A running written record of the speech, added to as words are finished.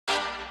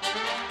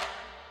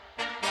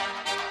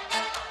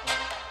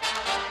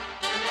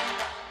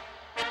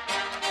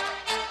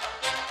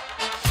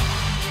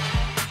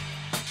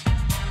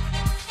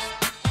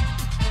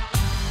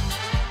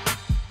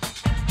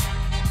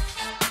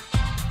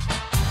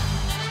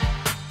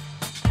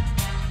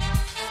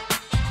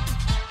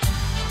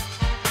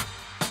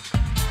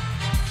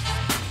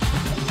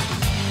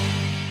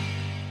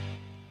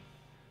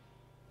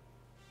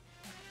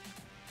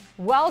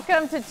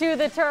Welcome to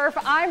the Turf.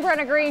 I'm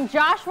Brenna Green.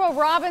 Joshua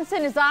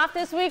Robinson is off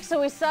this week,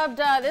 so we subbed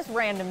this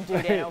random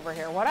dude in over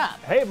here. What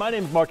up? Hey, my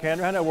name's Mark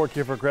Hanrahan. I work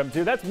here for Creme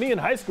 2. That's me in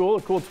high school,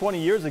 a cool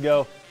 20 years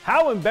ago.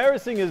 How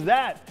embarrassing is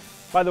that?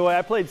 By the way,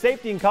 I played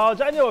safety in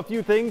college. I know a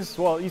few things.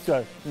 Well, used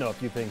to know a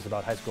few things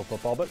about high school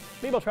football, but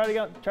maybe I'll try it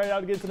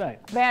out again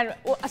tonight. Man,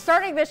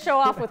 starting this show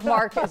off with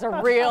Mark is a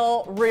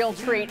real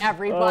treat,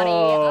 everybody.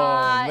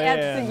 Oh,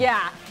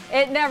 man.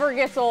 It never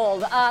gets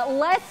old.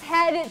 Let's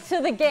head to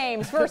the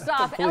games. First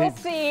off,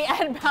 LC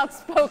and Mount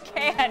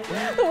Spokane.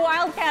 The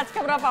Wildcats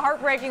coming off a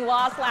heartbreaking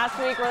loss last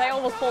week where they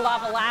almost pulled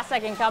off a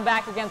last-second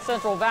comeback against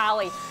Central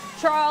Valley.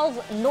 Charles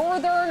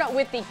Northern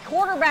with the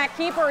quarterback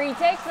keeper. He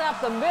takes it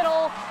up the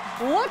middle.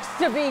 Looks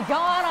to be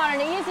gone on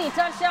an easy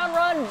touchdown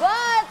run,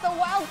 but the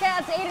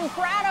Wildcats' Aiden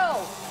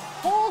Prado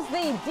pulls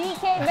the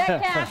DK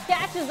Metcalf,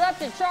 catches up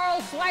to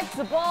Charles, swipes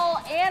the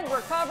ball, and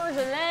recovers,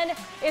 and then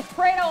it's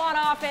Prado on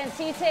offense.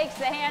 He takes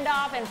the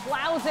handoff and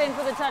plows in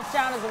for the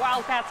touchdown as the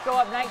Wildcats go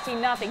up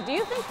 19-0. Do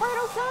you think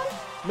Prado's done?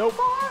 Nope.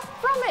 Far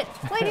from it,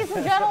 ladies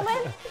and gentlemen.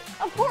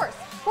 Of course.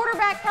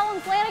 Quarterback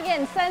Kellen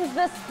Flanagan sends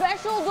the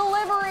special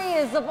delivery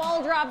as the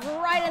ball drops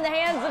right in the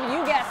hands of,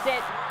 you guessed it,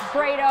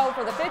 Prado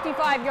for the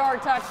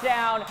 55-yard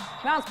touchdown.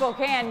 Mount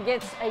Spokane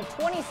gets a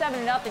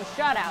 27-0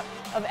 shutout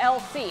of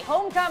LC.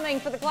 Homecoming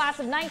for the class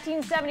of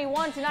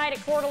 1971 tonight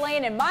at Coeur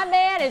d'Alene, and my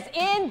man is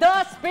in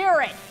the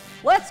spirit.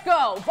 Let's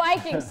go.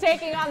 Vikings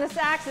taking on the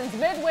Saxons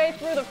midway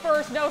through the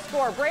first, no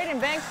score.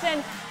 Braden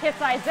Bankston hits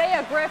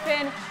Isaiah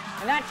Griffin,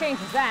 and that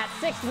changes that.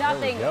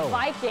 6-0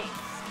 Vikings.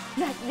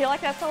 You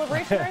like that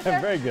celebration right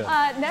there? Very good.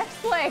 Next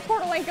play,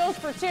 Coeur d'Alene goes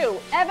for two.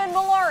 Evan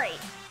Malari,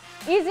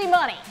 easy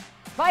money.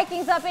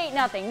 Vikings up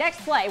 8-0. Next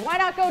play, why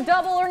not go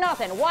double or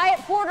nothing? Wyatt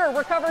Porter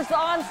recovers the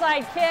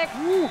onside kick.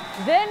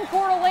 Then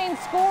Coeur d'Alene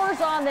scores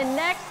on the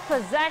next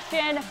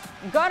possession.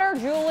 Gunnar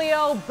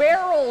Julio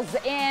barrels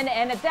in,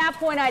 and at that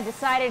point I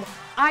decided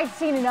I'd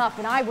seen enough,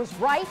 and I was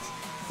right.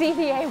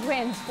 CVA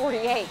wins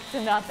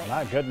 48-0.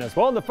 My goodness.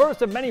 Well, in the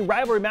first of many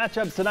rivalry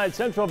matchups tonight,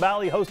 Central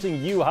Valley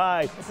hosting U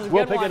High.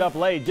 We'll pick it up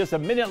late. Just a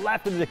minute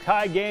left in the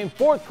tie game.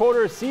 Fourth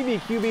quarter,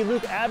 CVQB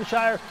Luke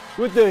Abshire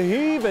with the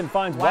heave and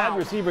finds wide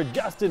receiver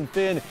Justin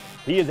Finn.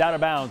 He is out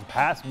of bounds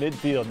past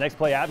midfield. Next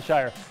play,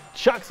 Abshire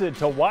chucks it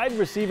to wide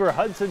receiver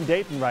Hudson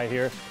Dayton right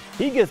here.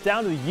 He gets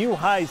down to the U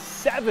High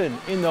 7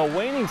 in the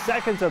waning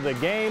seconds of the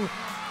game.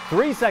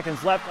 3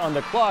 seconds left on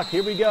the clock.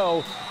 Here we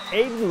go.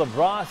 Aiden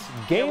LaBrosse,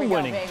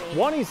 game-winning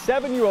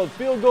 27-year-old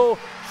field goal.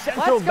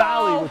 Central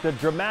Valley with a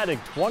dramatic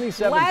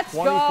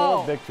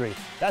 27-24 victory.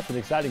 That's an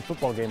exciting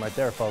football game right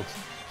there, folks.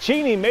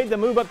 Cheney made the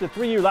move up to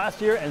 3U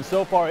last year, and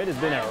so far it has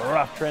been a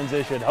rough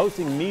transition.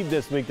 Hosting Meade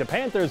this week, the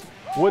Panthers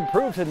would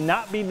prove to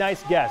not be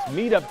nice guests.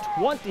 Meade up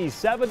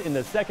 27 in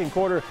the second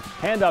quarter.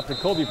 Handoff to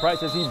Colby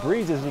Price as he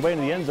breezes his way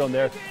into the end zone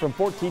there from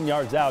 14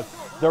 yards out.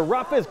 The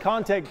roughest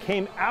contact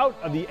came out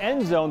of the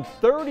end zone,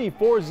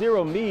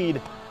 34-0 Meade.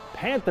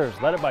 Panthers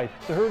led it by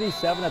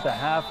 37 at the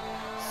half.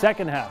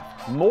 Second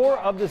half, more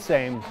of the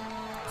same.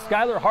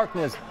 Skylar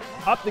Harkness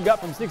up the gut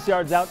from 6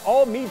 yards out.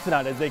 All Meade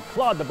tonight as they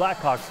clawed the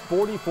Blackhawks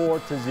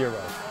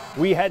 44-0.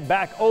 We head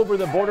back over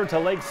the border to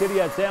Lake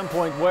City at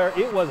Sandpoint where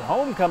it was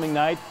homecoming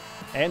night.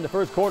 And the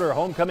first quarter,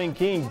 homecoming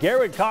king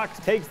Garrett Cox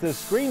takes the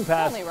screen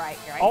pass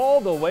all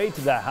the way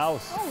to the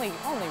house.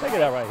 Check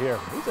it out right here.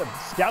 He's a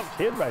scout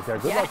kid right there.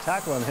 Good luck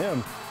tackling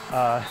him.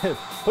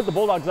 Put the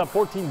Bulldogs up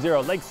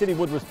 14-0. Lake City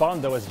would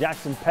respond, though, as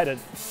Jackson Pettit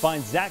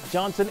finds Zach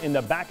Johnson in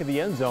the back of the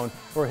end zone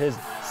for his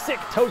sick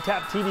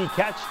toe-tap TD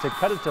catch to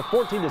cut it to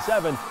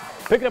 14-7.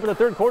 Picking up in the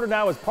third quarter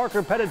now as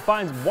Parker Pettit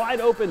finds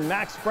wide-open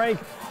Max Frank,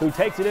 who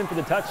takes it in for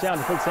the touchdown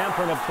to put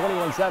Sandpoint up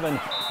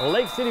 21-7.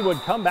 Lake City would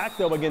come back,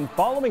 though, again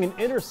following an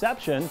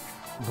interception.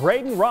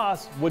 Braden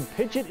Ross would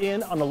pitch it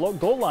in on the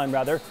goal line,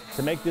 to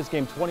make this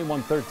game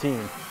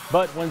 21-13.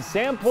 But when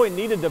Sandpoint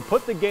needed to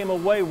put the game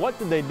away, what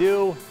did they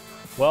do?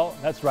 Well,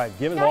 that's right.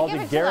 Give it all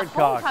to Garrett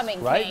Cox,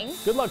 right?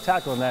 Good luck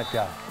tackling that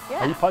guy.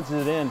 He punches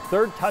it in.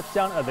 Third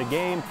touchdown of the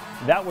game.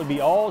 That would be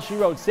all she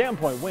wrote.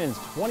 Sandpoint wins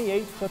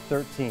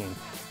 28-13.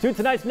 To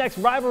tonight's next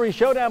rivalry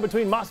showdown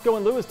between Moscow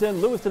and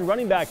Lewiston. Lewiston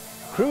running back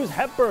Cruz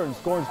Hepburn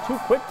scores 2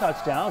 quick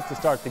touchdowns to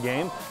start the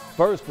game.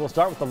 First, we'll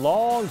start with the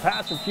long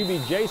pass from QB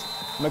Jace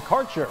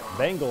McArcher.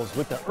 Bengals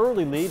with the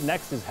early lead.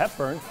 Next is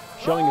Hepburn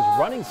showing his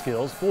running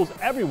skills. Fools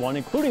everyone,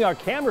 including our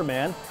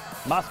cameraman.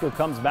 Moscow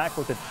comes back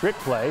with a trick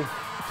play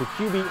to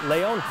QB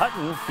Leon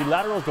Hutton. He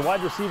laterals to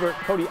wide receiver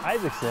Cody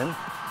Isaacson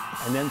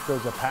and then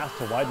throws a pass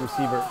to wide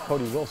receiver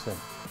Cody Wilson.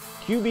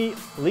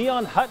 QB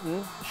Leon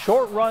Hutton,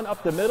 short run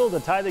up the middle to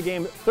tie the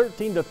game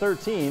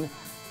 13-13,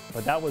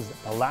 but that was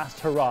the last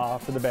hurrah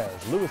for the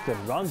Bears. Lewiston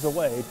runs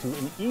away to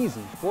an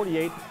easy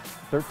 48-13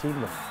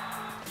 win.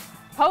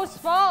 Post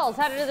Falls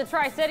headed to the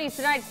Tri-Cities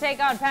tonight to take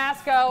on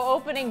Pasco.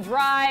 Opening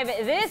drive.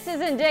 This is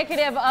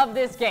indicative of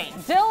this game.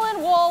 Dylan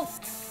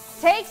Wolf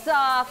takes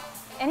off.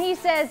 And he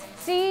says,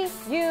 see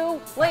you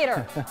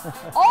later.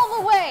 All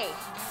the way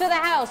to the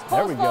house.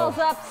 Post Falls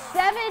up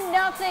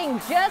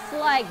 7-0, just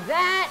like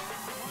that.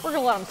 We're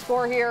going to let them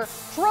score here.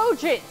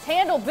 Trojans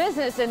handle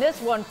business in this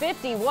one,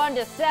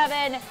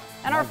 51-7.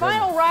 And our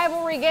final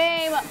rivalry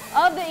game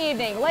of the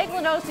evening,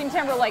 Lakeland hosting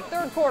Timberlake.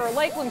 Third quarter,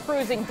 Lakeland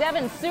cruising.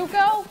 Devin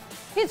Suko,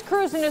 he's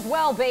cruising as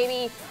well,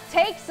 baby.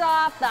 Takes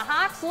off. The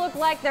Hawks look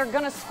like they're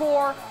going to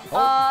score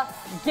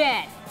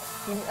again.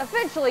 He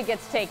eventually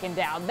gets taken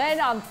down. Then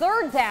on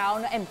 3rd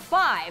down and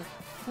 5.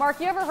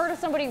 Mark, you ever heard of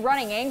somebody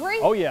running angry?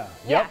 Oh, yeah.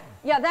 Yep.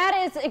 Yeah,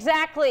 that is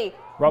exactly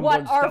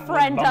Rumbling, what our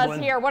friend bumbling.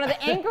 does here. One of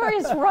the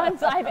angriest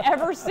runs I've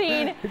ever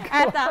seen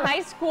at the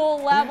high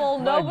school level.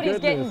 Nobody's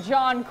getting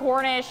John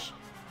Cornish.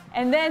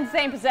 And then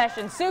same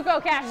possession.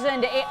 Suko cashes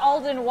into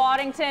Alden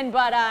Waddington,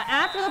 but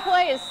after the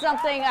play is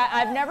something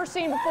I've never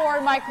seen before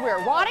in my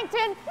career.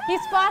 Waddington, he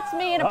spots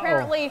me and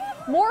apparently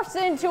morphs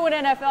into an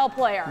NFL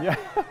player. Yeah.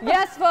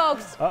 Yes,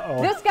 folks.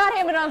 This got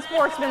him an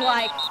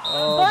unsportsmanlike,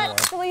 but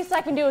the least I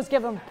can do is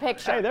give him a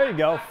picture. Hey, there you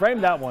go. Frame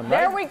that one,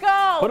 right? There we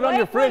go. Put it on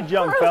your fridge,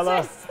 young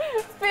fella.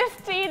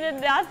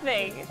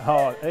 15-0.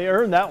 Oh, they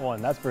earned that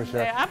one, that's for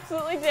sure. They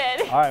absolutely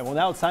did. All right, well,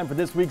 now it's time for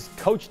this week's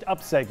Coached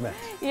Up segment.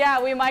 Yeah,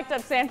 we mic'd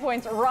up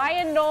Sandpoint's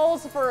Ryan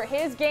Knowles for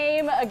his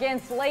game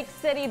against Lake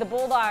City. The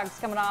Bulldogs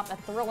coming off a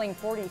thrilling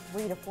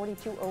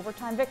 43-42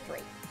 overtime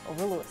victory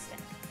over Lewiston.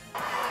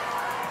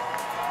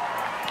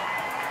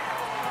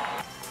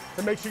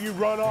 And make sure you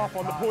run off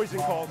on the poison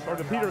calls or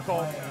the Peter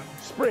call.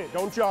 Sprint,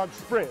 don't jog,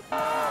 sprint.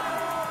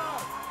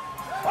 Oh,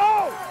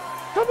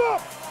 come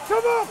up,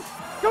 come up.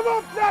 Come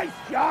up, nice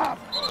job!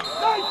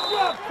 Nice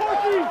job,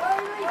 Corky!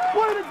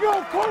 Way to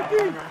go,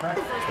 Corky!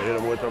 Hit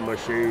him with a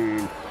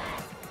machine.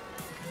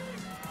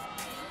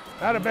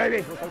 Atta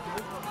baby!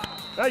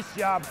 Nice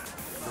job!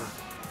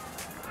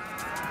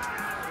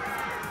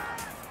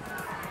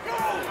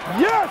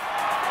 Yes!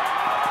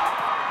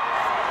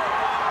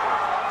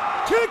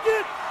 Kick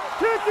it!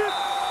 Kick it!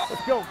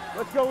 Let's go,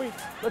 let's go eat,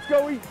 let's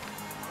go eat.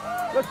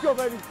 Let's go,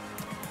 baby.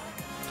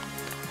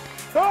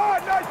 Oh,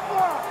 nice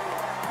block!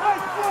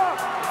 Nice block!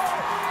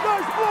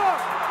 Nice block!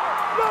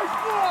 Nice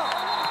block!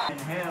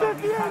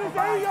 58 is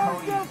 8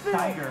 yards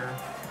downfield.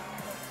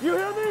 You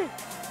hear me?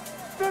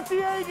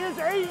 58 is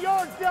 8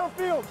 yards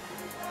downfield.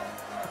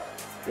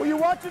 Will you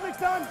watch it next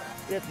time?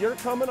 If you're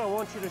coming, I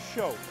want you to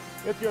show.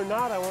 If you're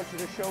not, I want you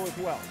to show as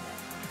well.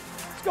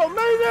 Let's go,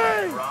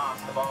 Mayday!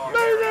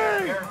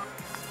 Mayday!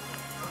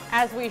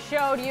 As we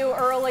showed you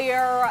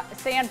earlier,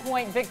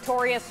 Sandpoint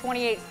victorious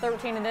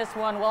 28-13 in this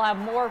one. We'll have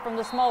more from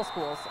the small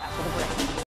schools after the break.